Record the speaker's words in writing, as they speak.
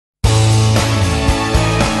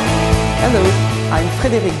Hello, I'm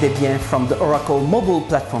Frédéric Desbiens from the Oracle Mobile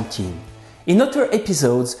Platform team. In other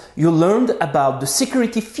episodes, you learned about the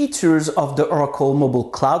security features of the Oracle Mobile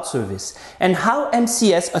Cloud Service and how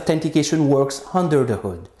MCS Authentication works under the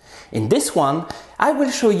hood. In this one, I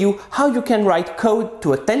will show you how you can write code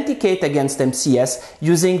to authenticate against MCS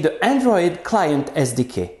using the Android Client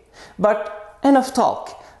SDK. But enough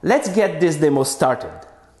talk, let's get this demo started.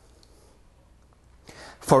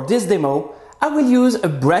 For this demo, I will use a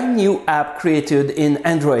brand new app created in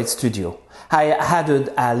Android Studio. I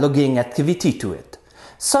added a logging activity to it.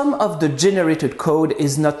 Some of the generated code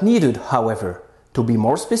is not needed, however. To be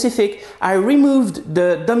more specific, I removed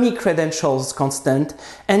the dummy credentials constant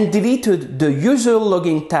and deleted the user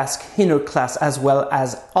logging task inner class as well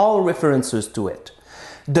as all references to it.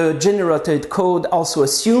 The generated code also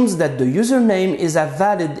assumes that the username is a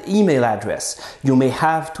valid email address. You may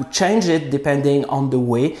have to change it depending on the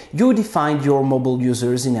way you define your mobile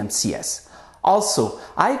users in MCS. Also,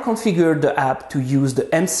 I configured the app to use the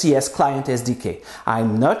MCS Client SDK.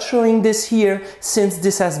 I'm not showing this here since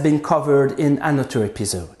this has been covered in another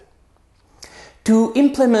episode. To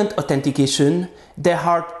implement authentication, there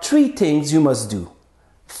are three things you must do.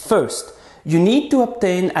 First, you need to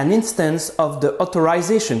obtain an instance of the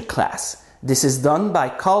authorization class. This is done by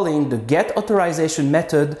calling the getAuthorization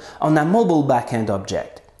method on a mobile backend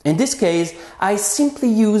object. In this case, I simply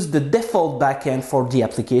use the default backend for the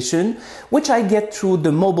application, which I get through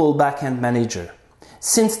the mobile backend manager.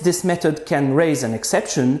 Since this method can raise an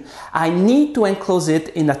exception, I need to enclose it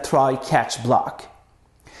in a try-catch block.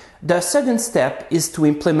 The second step is to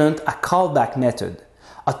implement a callback method.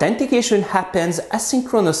 Authentication happens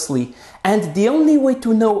asynchronously, and the only way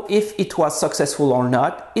to know if it was successful or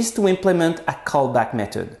not is to implement a callback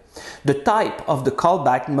method. The type of the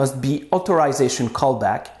callback must be authorization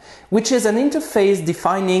callback, which is an interface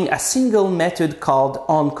defining a single method called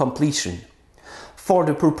onCompletion. For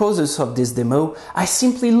the purposes of this demo, I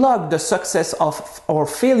simply log the success of or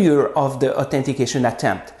failure of the authentication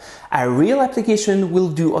attempt. A real application will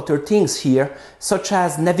do other things here, such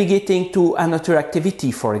as navigating to another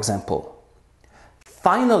activity, for example.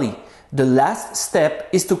 Finally, the last step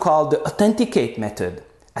is to call the authenticate method.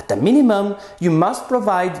 At a minimum, you must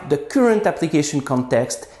provide the current application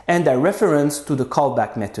context and a reference to the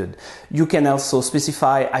callback method. You can also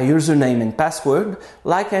specify a username and password,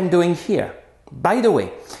 like I'm doing here. By the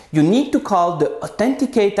way, you need to call the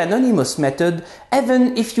authenticate anonymous method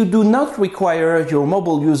even if you do not require your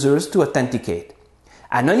mobile users to authenticate.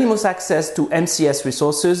 Anonymous access to MCS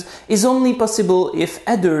resources is only possible if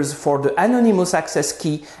headers for the anonymous access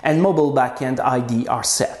key and mobile backend ID are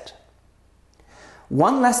set.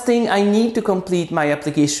 One last thing I need to complete my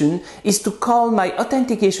application is to call my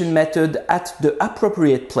authentication method at the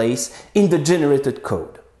appropriate place in the generated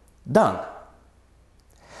code. Done.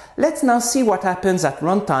 Let's now see what happens at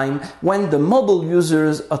runtime when the mobile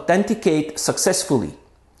users authenticate successfully.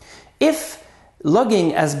 If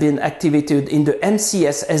logging has been activated in the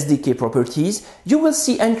MCS SDK properties, you will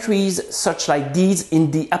see entries such like these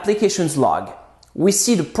in the application's log. We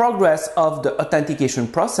see the progress of the authentication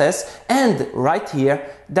process and right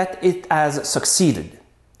here that it has succeeded.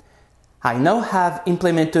 I now have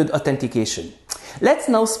implemented authentication. Let's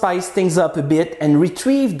now spice things up a bit and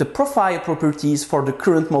retrieve the profile properties for the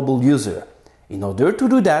current mobile user. In order to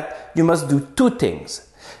do that, you must do two things.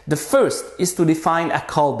 The first is to define a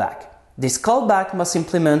callback. This callback must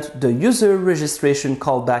implement the user registration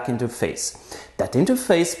callback interface. That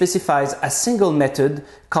interface specifies a single method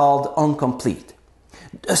called onComplete.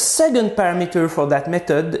 A second parameter for that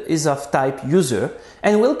method is of type user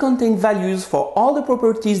and will contain values for all the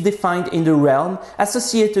properties defined in the realm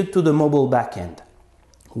associated to the mobile backend.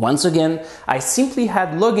 Once again, I simply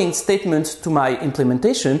add logging statements to my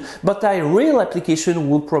implementation, but a real application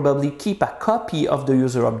will probably keep a copy of the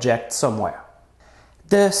user object somewhere.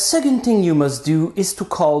 The second thing you must do is to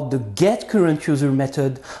call the getCurrentUser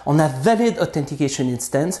method on a valid authentication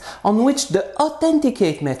instance on which the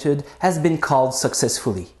authenticate method has been called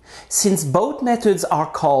successfully. Since both methods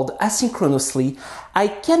are called asynchronously, I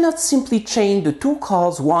cannot simply chain the two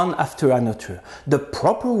calls one after another. The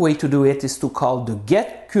proper way to do it is to call the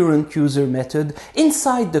getCurrentUser method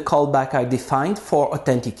inside the callback I defined for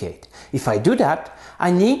authenticate. If I do that,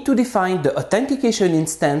 I need to define the authentication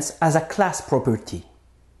instance as a class property.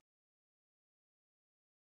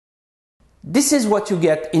 This is what you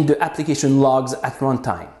get in the application logs at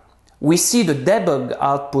runtime. We see the debug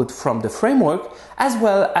output from the framework as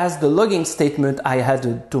well as the logging statement I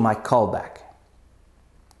added to my callback.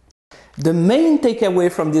 The main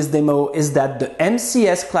takeaway from this demo is that the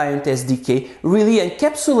MCS Client SDK really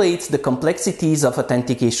encapsulates the complexities of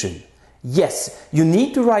authentication. Yes, you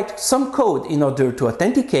need to write some code in order to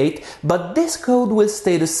authenticate, but this code will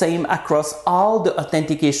stay the same across all the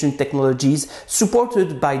authentication technologies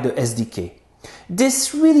supported by the SDK.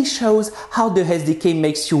 This really shows how the SDK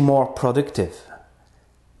makes you more productive.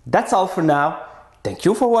 That's all for now. Thank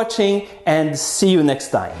you for watching and see you next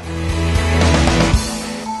time.